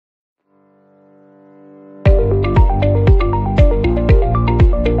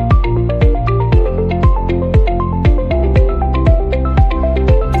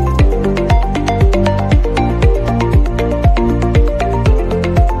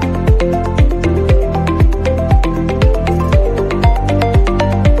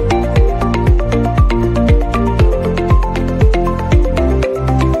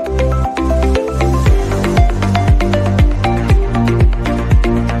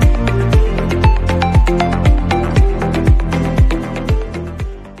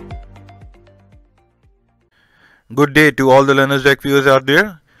Good day to all the Learners Deck viewers out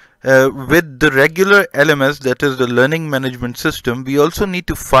there. With the regular LMS, that is the Learning Management System, we also need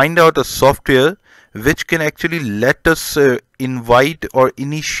to find out a software which can actually let us invite or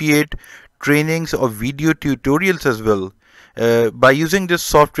initiate trainings or video tutorials as well. By using this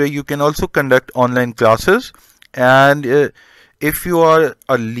software, you can also conduct online classes, and if you are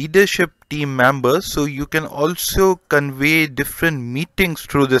a leadership team member, so you can also convey different meetings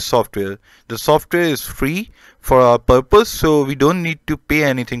through this software. The software is free for our purpose, so we don't need to pay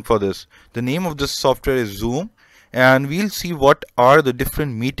anything for this. The name of this software is Zoom, and we'll see what are the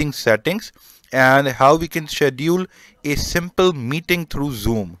different meeting settings and how we can schedule a simple meeting through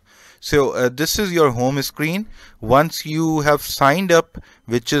Zoom. So this is your home screen. Once you have signed up,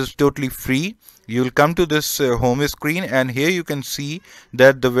 which is totally free, you'll come to this home screen, and here you can see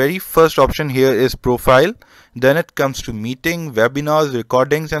that the very first option here is profile. Then it comes to meeting, webinars,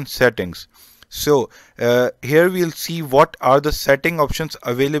 recordings, and settings. So here we'll see what are the setting options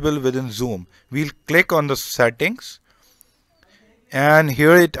available within Zoom. We'll click on the settings, and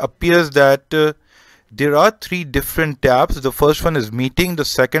here it appears that there are three different tabs. The first one is meeting, the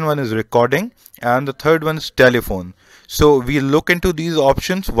second one is recording, and the third one is telephone. So we'll look into these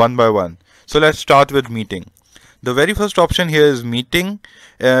options one by one. So let's start with meeting. The very first option here is meeting.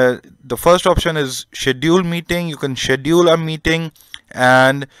 The first option is schedule meeting. You can schedule a meeting,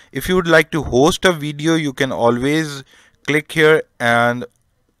 and if you would like to host a video, you can always click here and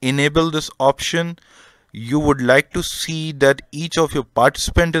enable this option. You would like to see that each of your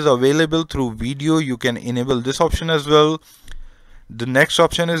participant is available through video, you can enable this option as well. The next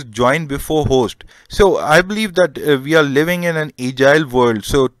option is join before host. So I believe that we are living in an agile world,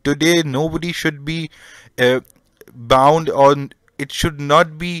 so today nobody should be bound, or it should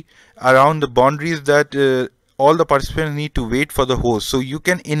not be around the boundaries that all the participants need to wait for the host. So you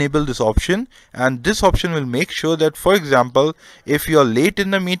can enable this option, and this option will make sure that, for example, if you are late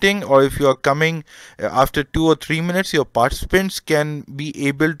in the meeting or if you are coming after 2 or 3 minutes, your participants can be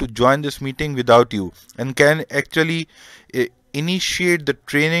able to join this meeting without you and can actually initiate the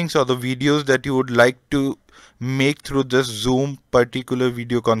trainings or the videos that you would like to make through this Zoom particular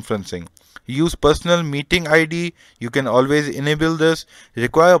video conferencing. Use personal meeting ID. You can always enable this.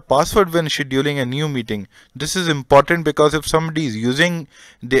 Require a password when scheduling a new meeting. This is important because if somebody is using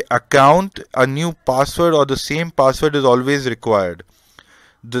the account, a new password or the same password is always required.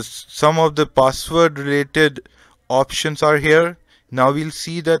 Some of the password related options are here. Now we'll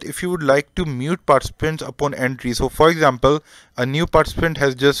see that if you would like to mute participants upon entry. So for example, a new participant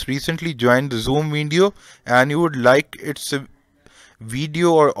has just recently joined the Zoom video, and you would like its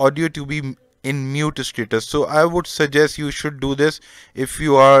video or audio to be in mute status. So I would suggest you should do this if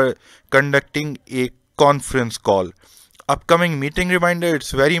you are conducting a conference call. Upcoming meeting reminder,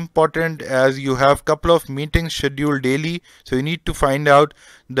 it's very important as you have couple of meetings scheduled daily, so you need to find out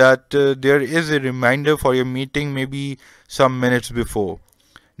that there is a reminder for your meeting maybe some minutes before.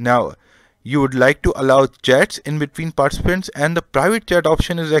 Now you would like to allow chats in between participants, and the private chat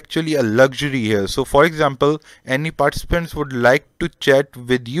option is actually a luxury here. So for example, any participants would like to chat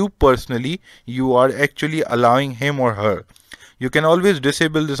with you personally, you are actually allowing him or her. You can always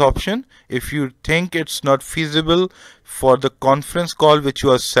disable this option if you think it's not feasible for the conference call which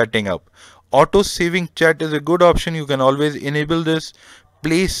you are setting up. Auto saving chat is a good option. You can always enable this.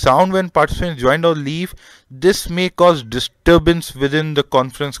 Play sound when participants join or leave. This may cause disturbance within the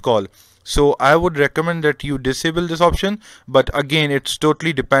conference call, so I would recommend that you disable this option, but again it's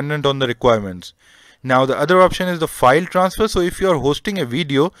totally dependent on the requirements. Now the other option is the file transfer. So if you are hosting a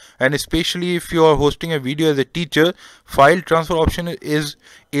video, and especially if you are hosting a video as a teacher, file transfer option is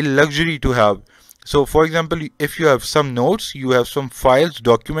a luxury to have. So for example, if you have some notes, you have some files,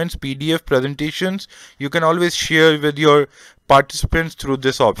 documents, PDF, presentations, you can always share with your participants through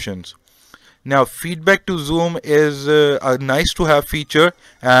this options. Now feedback to Zoom is a nice to have feature,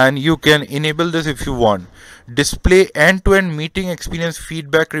 and you can enable this if you want. Display end-to-end meeting experience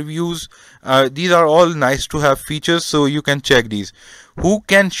feedback reviews. These are all nice to have features, so you can check these. Who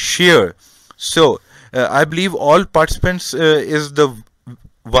can share? So I believe all participants is the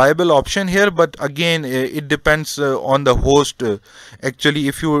viable option here, but again it depends on the host. Actually,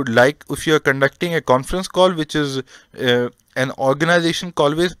 if you are conducting a conference call which is an organization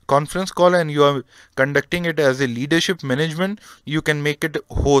conference call, and you are conducting it as a leadership management, you can make it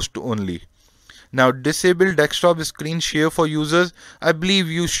host only. Now disable desktop screen share for users. I believe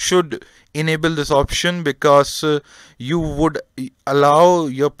you should enable this option because you would allow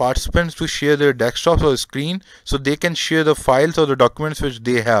your participants to share their desktops or screen, so they can share the files or the documents which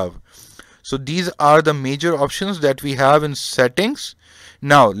they have. So these are the major options that we have in settings.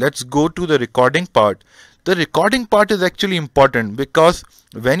 Now let's go to the recording part. The recording part is actually important because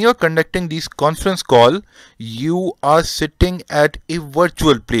when you're conducting these conference call, you are sitting at a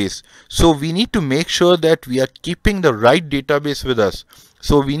virtual place. So we need to make sure that we are keeping the right database with us.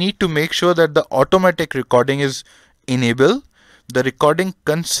 So we need to make sure that the automatic recording is enabled, the recording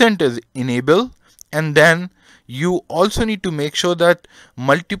consent is enabled, and then you also need to make sure that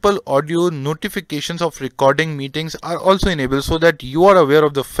multiple audio notifications of recording meetings are also enabled so that you are aware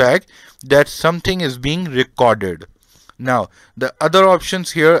of the fact that something is being recorded. Now, the other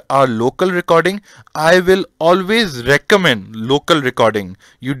options here are local recording. I will always recommend local recording.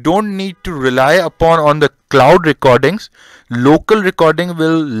 You don't need to rely upon on the cloud recordings. Local recording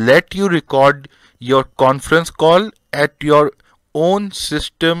will let you record your conference call at your own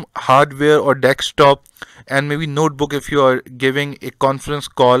system, hardware or desktop, and maybe notebook if you are giving a conference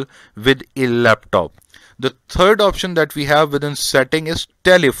call with a laptop. The third option that we have within setting is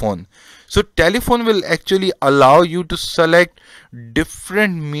telephone. So telephone will actually allow you to select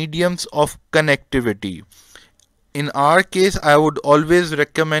different mediums of connectivity. In our case, I would always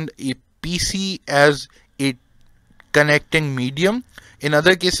recommend a PC as a connecting medium. In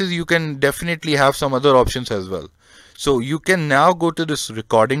other cases, you can definitely have some other options as well. So you can now go to this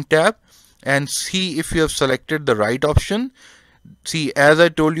recording tab and see if you have selected the right option. See, as I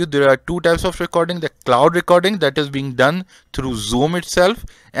told you, there are two types of recording: the cloud recording that is being done through Zoom itself,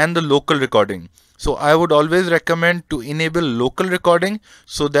 and the local recording. So I would always recommend to enable local recording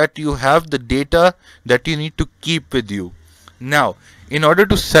so that you have the data that you need to keep with you. Now, in order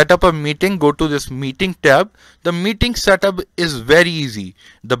to set up a meeting, go to this meeting tab. The meeting setup is very easy.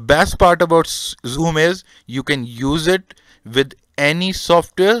 The best part about Zoom is you can use it with any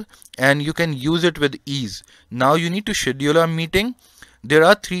software and you can use it with ease. Now you need to schedule a meeting. There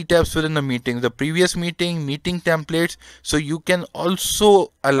are 3 tabs within the meeting: the previous meeting, meeting templates. So you can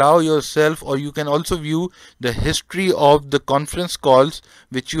also allow yourself, or you can also view the history of the conference calls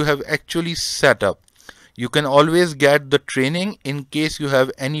which you have actually set up. You can always get the training in case you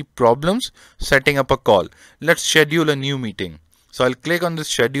have any problems setting up a call. Let's schedule a new meeting. So I'll click on this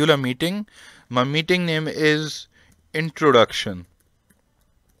schedule a meeting. My meeting name is introduction.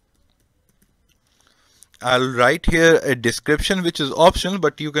 I'll write here a description which is optional,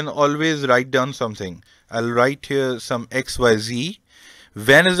 but you can always write down something. I'll write here some XYZ.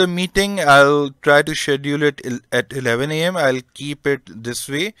 When is the meeting? I'll try to schedule it at 11 a.m. I'll keep it this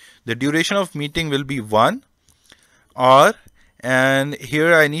way. The duration of meeting will be 1 hour, and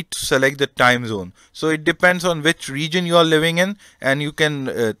here I need to select the time zone. So it depends on which region you are living in, and you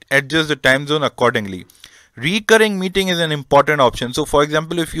can adjust the time zone accordingly. Recurring meeting is an important option. So for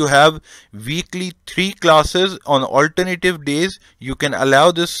example, if you have weekly 3 classes on alternative days, you can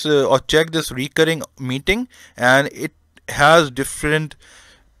allow this or check this recurring meeting, and it has different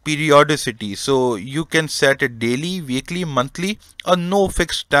periodicity. So you can set it daily, weekly, monthly, or no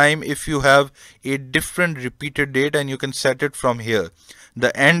fixed time if you have a different repeated date, and you can set it from here.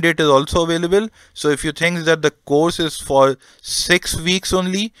 The end date is also available. So if you think that the course is for 6 weeks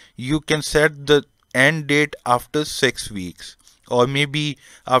only, you can set the end date after 6 weeks, or maybe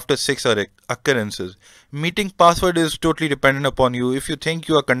after 6 occurrences. Meeting password is totally dependent upon you. If you think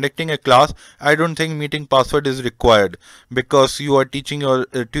you are conducting a class, I don't think meeting password is required because you are teaching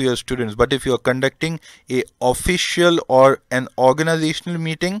to your students. But if you are conducting a official or an organizational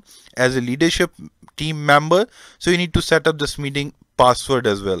meeting as a leadership team member, so you need to set up this meeting password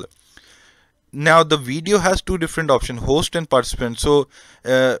as well. Now the video has 2 different options, host and participant. So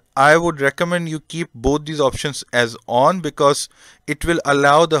I would recommend you keep both these options as on, because it will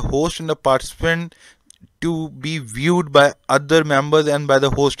allow the host and the participant to be viewed by other members and by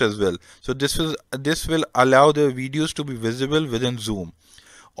the host as well. So this will allow the videos to be visible within Zoom.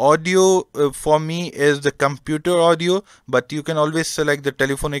 Audio for me is the computer audio, but you can always select the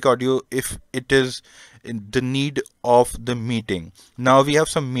telephonic audio if it is the need of the meeting. Now we have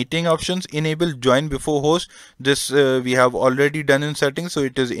some meeting options. Enable join before host. This we have already done in settings, so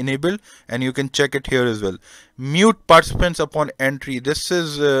it is enabled, and you can check it here as well. Mute participants upon entry. This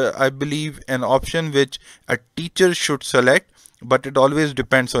is I believe an option which a teacher should select, but it always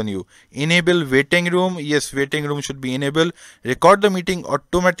depends on you. Enable waiting room. Yes, waiting room should be enabled. Record the meeting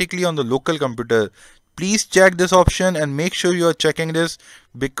automatically on the local computer. Please check this option and make sure you are checking this,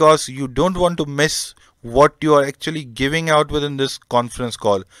 because you don't want to miss what you are actually giving out within this conference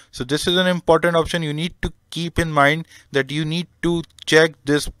call. So this is an important option. You need to keep in mind that you need to check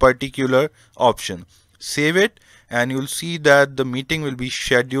this particular option. Save it, and you'll see that the meeting will be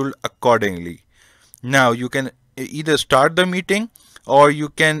scheduled accordingly. Now you can either start the meeting or you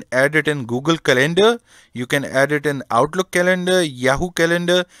can add it in Google Calendar, you can add it in Outlook Calendar, Yahoo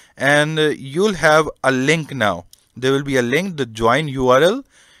Calendar, and you'll have a link now. There will be a link, the join URL.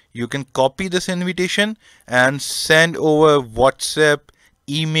 You can copy this invitation and send over WhatsApp,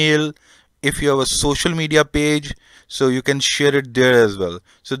 email, if you have a social media page, so you can share it there as well.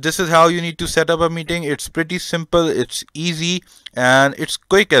 So this is how you need to set up a meeting. It's pretty simple, it's easy, and it's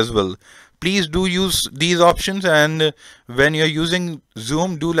quick as well. Please do use these options, and when you're using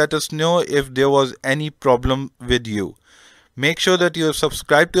Zoom, do let us know if there was any problem with you. Make sure that you're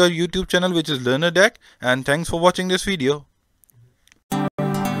subscribed to our YouTube channel, which is LearnerDeck, and thanks for watching this video.